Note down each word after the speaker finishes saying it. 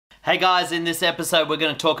Hey guys, in this episode we're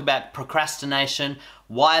going to talk about procrastination,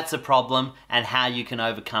 why it's a problem, and how you can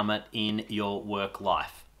overcome it in your work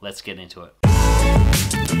life. Let's get into it.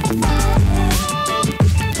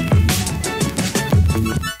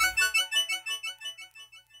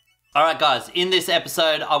 Alright guys, in this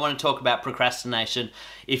episode I want to talk about procrastination.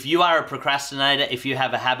 If you are a procrastinator, if you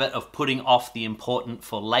have a habit of putting off the important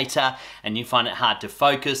for later and you find it hard to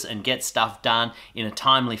focus and get stuff done in a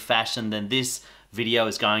timely fashion, then this video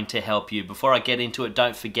is going to help you. Before I get into it,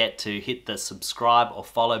 don't forget to hit the subscribe or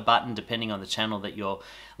follow button depending on the channel that you're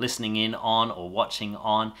listening in on or watching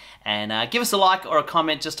on, and give us a like or a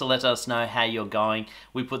comment just to let us know how you're going.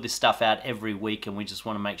 We put this stuff out every week and we just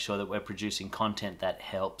want to make sure that we're producing content that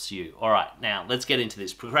helps you. Alright, now let's get into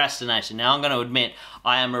this. Procrastination. Now I'm going to admit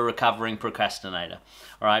I am a recovering procrastinator.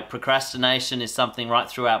 Alright, procrastination is something right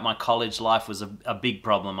throughout my college life was a big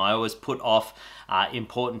problem. I always put off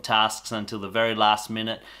important tasks until the very last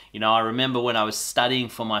minute. You know, I remember when I was studying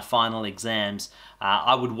for my final exams,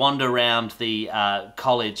 I would wander around the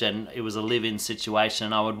college, and it was a live-in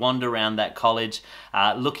situation. I would wander around that college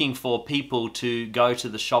looking for people to go to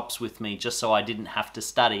the shops with me just so I didn't have to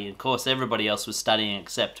study. Of course, everybody else was studying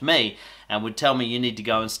except me and would tell me you need to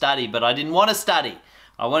go and study, but I didn't want to study.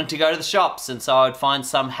 I wanted to go to the shops, and so I would find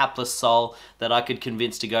some hapless soul that I could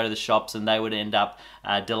convince to go to the shops, and they would end up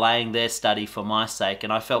delaying their study for my sake.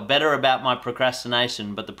 And I felt better about my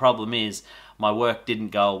procrastination, but the problem is my work didn't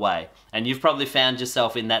go away. And you've probably found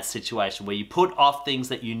yourself in that situation where you put off things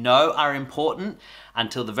that you know are important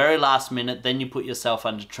until the very last minute, then you put yourself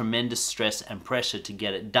under tremendous stress and pressure to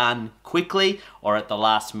get it done quickly or at the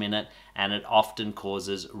last minute, and it often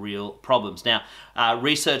causes real problems. Now,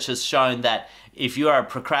 research has shown that if you are a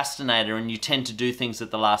procrastinator and you tend to do things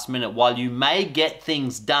at the last minute, while you may get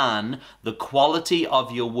things done, the quality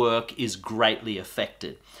of your work is greatly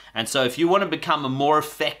affected. And so if you want to become a more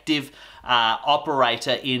effective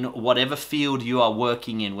operator in whatever field you are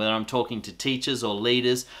working in, whether I'm talking to teachers or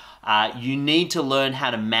leaders, you need to learn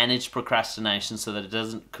how to manage procrastination so that it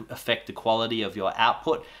doesn't affect the quality of your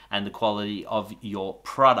output and the quality of your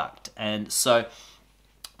product. And so,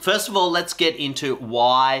 first of all, let's get into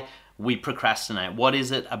why we procrastinate. What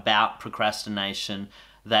is it about procrastination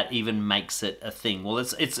that even makes it a thing? Well,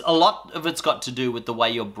 it's a lot of it's got to do with the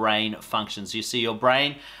way your brain functions. You see, your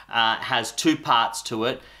brain has two parts to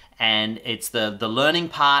it, and it's the learning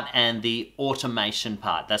part and the automation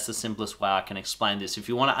part. That's the simplest way I can explain this. If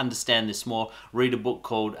you want to understand this more, read a book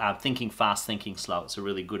called Thinking Fast, Thinking Slow. It's a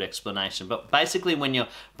really good explanation. But basically, when your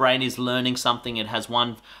brain is learning something, it has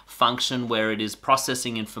one function where it is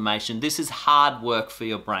processing information. This is hard work for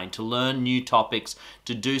your brain, to learn new topics,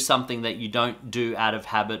 to do something that you don't do out of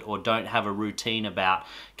habit or don't have a routine about.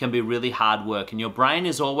 Can be really hard work. And your brain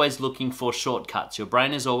is always looking for shortcuts. Your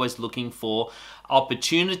brain is always looking for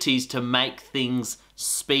opportunities to make things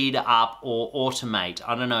speed up or automate.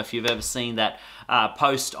 I don't know if you've ever seen that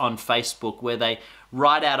post on Facebook where they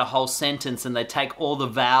write out a whole sentence and they take all the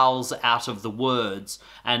vowels out of the words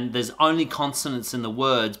and there's only consonants in the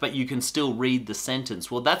words, but you can still read the sentence.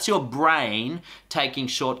 Well, that's your brain taking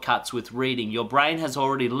shortcuts with reading. Your brain has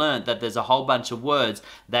already learned that there's a whole bunch of words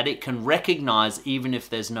that it can recognize even if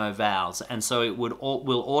there's no vowels, and so it will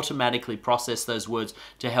automatically process those words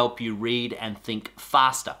to help you read and think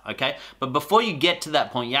faster, okay? But before you get to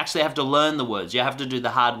that point, you actually have to learn the words. You have to do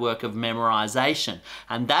the hard work of memorization,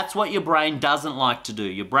 and that's what your brain doesn't like to do.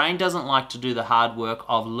 Your brain doesn't like to do the hard work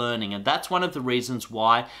of learning, and that's one of the reasons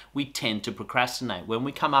why we tend to procrastinate. When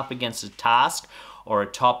we come up against a task or a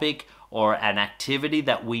topic or an activity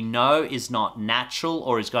that we know is not natural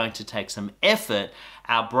or is going to take some effort,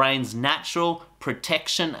 our brain's natural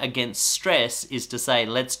protection against stress is to say,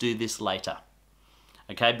 let's do this later.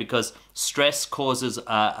 Okay, because stress causes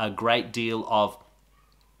a great deal of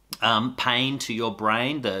pain to your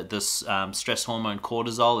brain. The stress hormone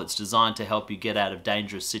cortisol, it's designed to help you get out of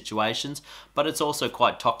dangerous situations, but it's also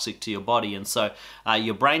quite toxic to your body, and so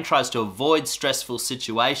your brain tries to avoid stressful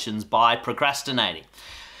situations by procrastinating.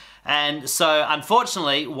 And so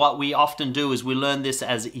unfortunately what we often do is we learn this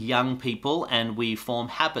as young people and we form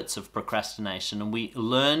habits of procrastination, and we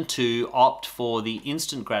learn to opt for the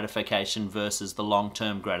instant gratification versus the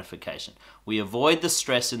long-term gratification. We avoid the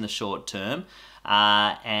stress in the short term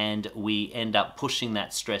and we end up pushing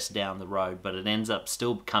that stress down the road, but it ends up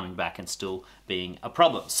still coming back and still being a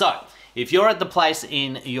problem. So if you're at the place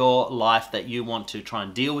in your life that you want to try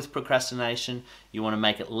and deal with procrastination, you want to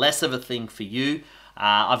make it less of a thing for you,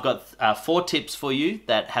 I've got 4 tips for you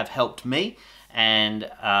that have helped me, and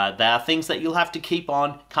they are things that you'll have to keep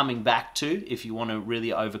on coming back to if you want to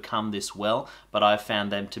really overcome this well, but I've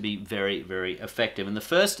found them to be very, very effective. And the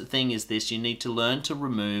first thing is this: you need to learn to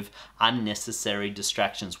remove unnecessary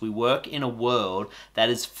distractions. We work in a world that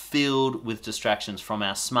is filled with distractions, from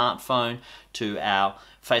our smartphone to our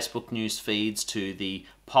Facebook news feeds to the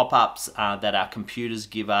pop-ups that our computers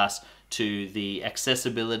give us, to the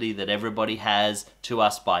accessibility that everybody has to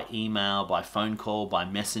us by email, by phone call, by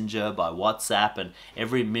messenger, by WhatsApp, and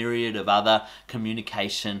every myriad of other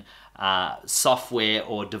communication software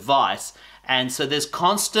or device. And so there's a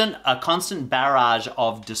constant barrage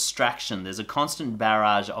of distraction. There's a constant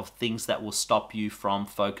barrage of things that will stop you from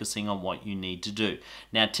focusing on what you need to do.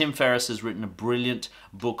 Now, Tim Ferriss has written a brilliant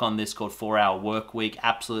book on this called 4-Hour Workweek.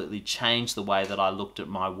 Absolutely changed the way that I looked at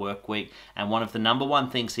my work week. And one of the number one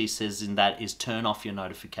things he says in that is turn off your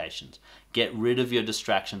notifications. Get rid of your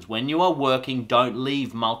distractions. When you are working, don't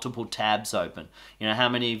leave multiple tabs open. You know, how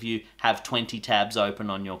many of you have 20 tabs open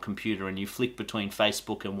on your computer and you flick between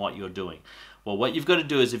Facebook and what you're doing? Well, what you've got to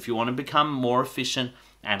do is, if you want to become more efficient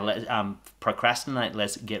and procrastinate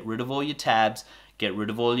less, get rid of all your tabs, get rid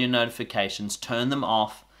of all your notifications, turn them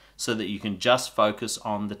off so that you can just focus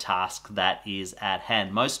on the task that is at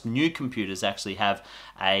hand. Most new computers actually have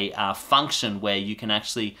a function where you can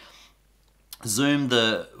actually zoom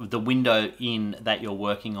the window in that you're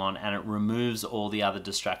working on, and it removes all the other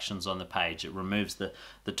distractions on the page. It removes the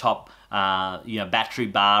top battery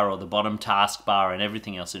bar or the bottom task bar and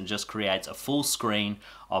everything else, and just creates a full screen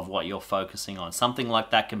of what you're focusing on. Something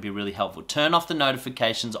like that can be really helpful. Turn off the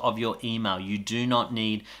notifications of your email. You do not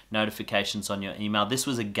need notifications on your email. This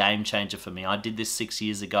was a game changer for me. I did this 6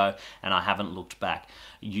 years ago and I haven't looked back.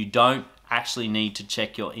 You don't actually need to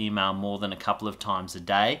check your email more than a couple of times a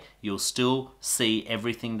day. You'll still see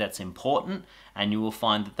everything that's important, and you will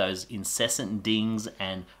find that those incessant dings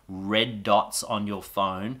and red dots on your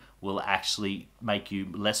phone will actually make you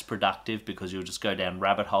less productive, because you'll just go down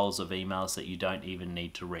rabbit holes of emails that you don't even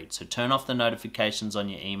need to read. So turn off the notifications on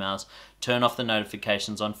your emails, turn off the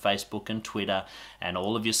notifications on Facebook and Twitter and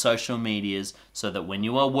all of your social medias, so that when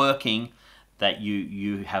you are working, that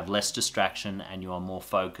you have less distraction and you are more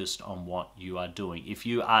focused on what you are doing. If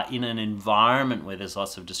you are in an environment where there's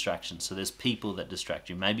lots of distractions, so there's people that distract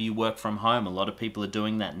you, maybe you work from home, a lot of people are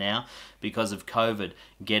doing that now because of COVID,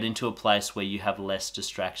 get into a place where you have less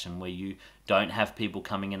distraction, where you don't have people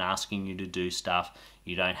coming and asking you to do stuff,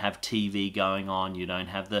 you don't have TV going on, you don't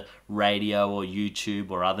have the radio or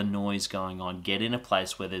YouTube or other noise going on. Get in a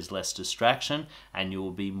place where there's less distraction and you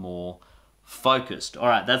will be more focused. All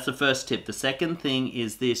right, that's the first tip. The second thing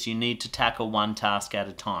is this: you need to tackle one task at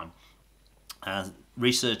a time.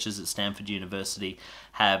 Researchers at Stanford University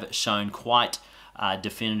have shown quite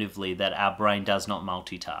definitively that our brain does not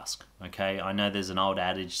multitask. Okay, I know there's an old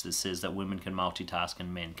adage that says that women can multitask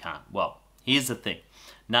and men can't. Well, here's the thing: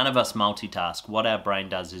 none of us multitask. What our brain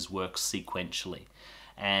does is work sequentially.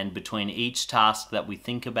 And between each task that we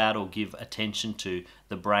think about or give attention to,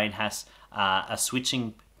 the brain has a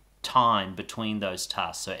switching time between those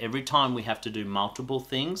tasks. So every time we have to do multiple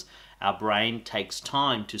things, our brain takes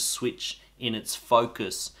time to switch in its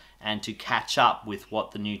focus and to catch up with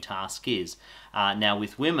what the new task is. Now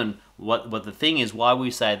with women, what the thing is, why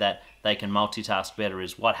we say that they can multitask better,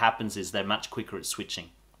 is what happens is they're much quicker at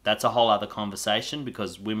switching. That's a whole other conversation,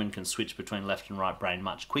 because women can switch between left and right brain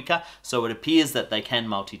much quicker. So it appears that they can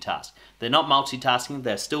multitask. They're not multitasking,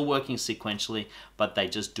 they're still working sequentially, but they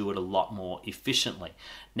just do it a lot more efficiently.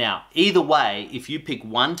 Now, either way, if you pick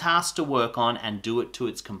one task to work on and do it to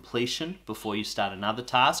its completion before you start another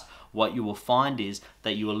task, what you will find is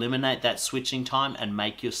that you eliminate that switching time and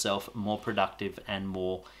make yourself more productive and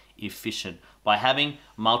more efficient. By having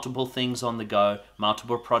multiple things on the go,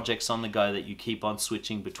 multiple projects on the go that you keep on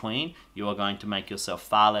switching between, you are going to make yourself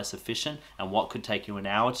far less efficient, and what could take you an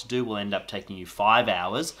hour to do will end up taking you 5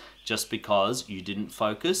 hours, just because you didn't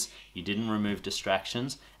focus, you didn't remove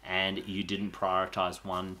distractions, and you didn't prioritize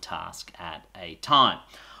one task at a time.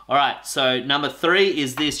 All right, so number 3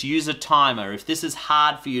 is this: use a timer. If this is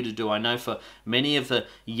hard for you to do, I know for many of the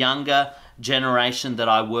younger generation that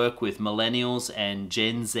I work with, millennials and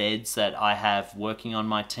Gen Zs that I have working on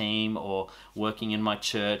my team or working in my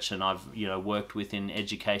church, and I've worked with in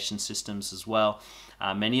education systems as well,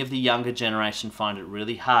 many of the younger generation find it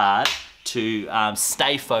really hard to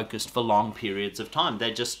stay focused for long periods of time.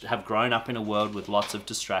 They just have grown up in a world with lots of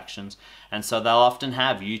distractions, and so they'll often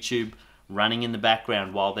have YouTube running in the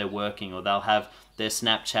background while they're working, or they'll have their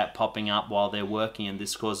Snapchat popping up while they're working, and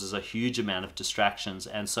this causes a huge amount of distractions.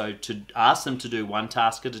 And so to ask them to do one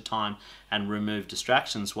task at a time and remove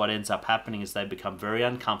distractions, what ends up happening is they become very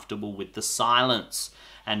uncomfortable with the silence.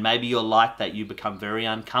 And maybe you're like that, you become very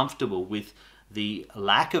uncomfortable with the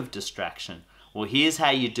lack of distraction. Well, here's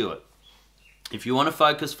how you do it. If you want to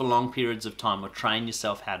focus for long periods of time or train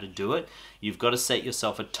yourself how to do it, you've got to set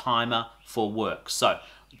yourself a timer for work. So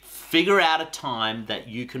figure out a time that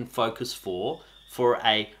you can focus for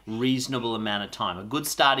a reasonable amount of time. A good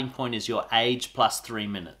starting point is your age plus 3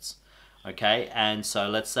 minutes. Okay, and so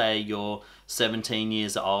let's say you're 17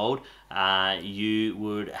 years old, you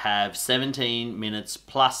would have 17 minutes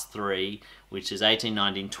plus 3, which is 18,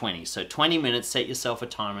 19, 20. So 20 minutes, set yourself a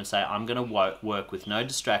timer and say, I'm going to work with no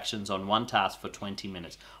distractions on one task for 20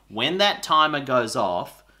 minutes. When that timer goes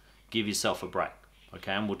off, give yourself a break.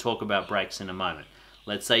 Okay, and we'll talk about breaks in a moment.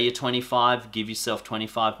 Let's say you're 25, give yourself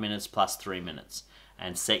 25 minutes plus 3 minutes.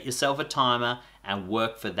 And set yourself a timer and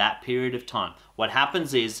work for that period of time. What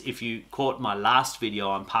happens is, if you caught my last video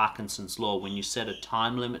on Parkinson's Law, when you set a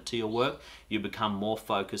time limit to your work, you become more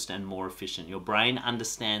focused and more efficient. Your brain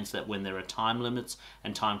understands that when there are time limits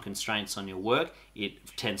and time constraints on your work, it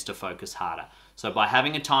tends to focus harder. So by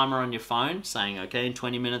having a timer on your phone, saying, okay, in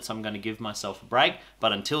 20 minutes, I'm going to give myself a break,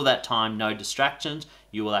 but until that time, no distractions,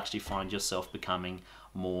 you will actually find yourself becoming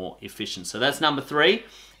more efficient. So that's number 3,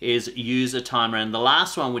 is use a timer. And the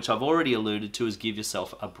last one, which I've already alluded to, is give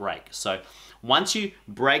yourself a break. So once you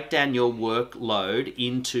break down your workload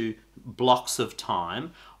into blocks of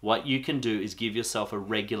time, what you can do is give yourself a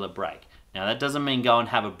regular break. Now that doesn't mean go and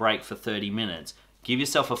have a break for 30 minutes. Give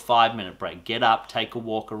yourself a 5-minute break. Get up, take a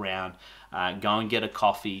walk around, go and get a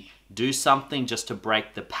coffee, do something just to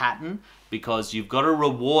break the pattern, because you've got to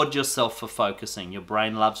reward yourself for focusing. Your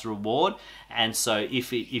brain loves reward, and so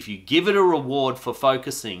if you give it a reward for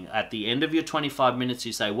focusing, at the end of your 25 minutes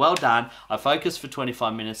you say, well done, I focused for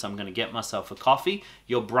 25 minutes, I'm going to get myself a coffee.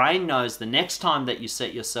 Your brain knows the next time that you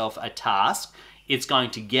set yourself a task, it's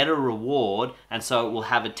going to get a reward, and so it will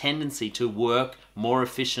have a tendency to work more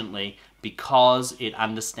efficiently because it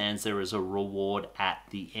understands there is a reward at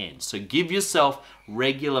the end. So give yourself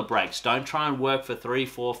regular breaks. Don't try and work for 3,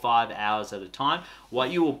 4, 5 hours at a time.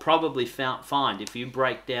 What you will probably find, if you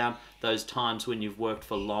break down those times when you've worked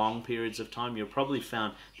for long periods of time, you'll probably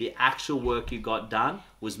found the actual work you got done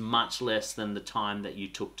was much less than the time that you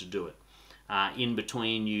took to do it. In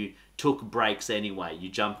between, you took breaks anyway. You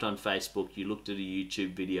jumped on Facebook, you looked at a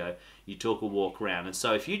YouTube video, you took a walk around. And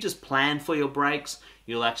so if you just plan for your breaks,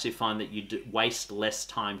 you'll actually find that you waste less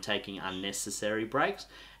time taking unnecessary breaks,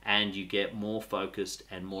 and you get more focused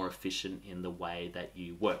and more efficient in the way that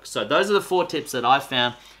you work. So those are the 4 tips that I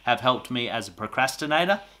found have helped me as a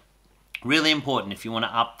procrastinator. Really important. If you want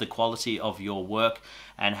to up the quality of your work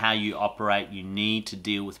and how you operate, you need to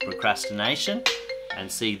deal with procrastination. And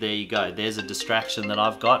see, there you go. There's a distraction that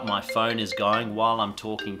I've got. My phone is going while I'm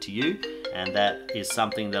talking to you, and that is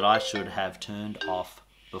something that I should have turned off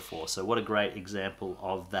before. So what a great example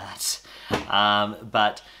of that.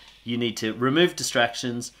 But you need to remove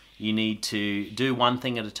distractions. You need to do one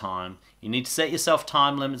thing at a time. You need to set yourself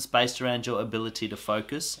time limits based around your ability to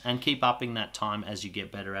focus, and keep upping that time as you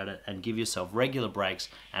get better at it, and give yourself regular breaks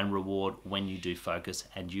and reward when you do focus,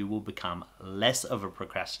 and you will become less of a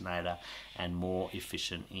procrastinator and more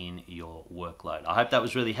efficient in your workload. I hope that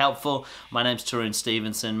was really helpful. My name's Tarun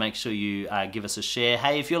Stevenson. Make sure you give us a share.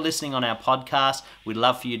 Hey, if you're listening on our podcast, we'd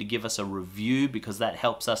love for you to give us a review, because that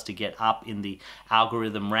helps us to get up in the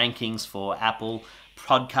algorithm rankings for Apple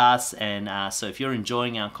podcasts. And so if you're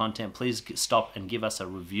enjoying our content, please stop and give us a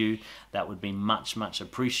review. That would be much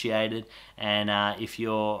appreciated. And if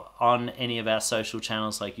you're on any of our social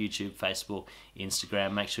channels like YouTube, Facebook,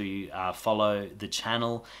 Instagram, make sure you follow the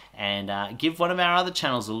channel, and give one of our other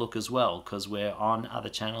channels a look as well, because we're on other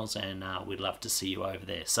channels, and we'd love to see you over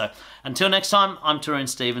there. So until next time, I'm Tarun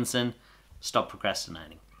Stevenson. Stop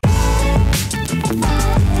procrastinating.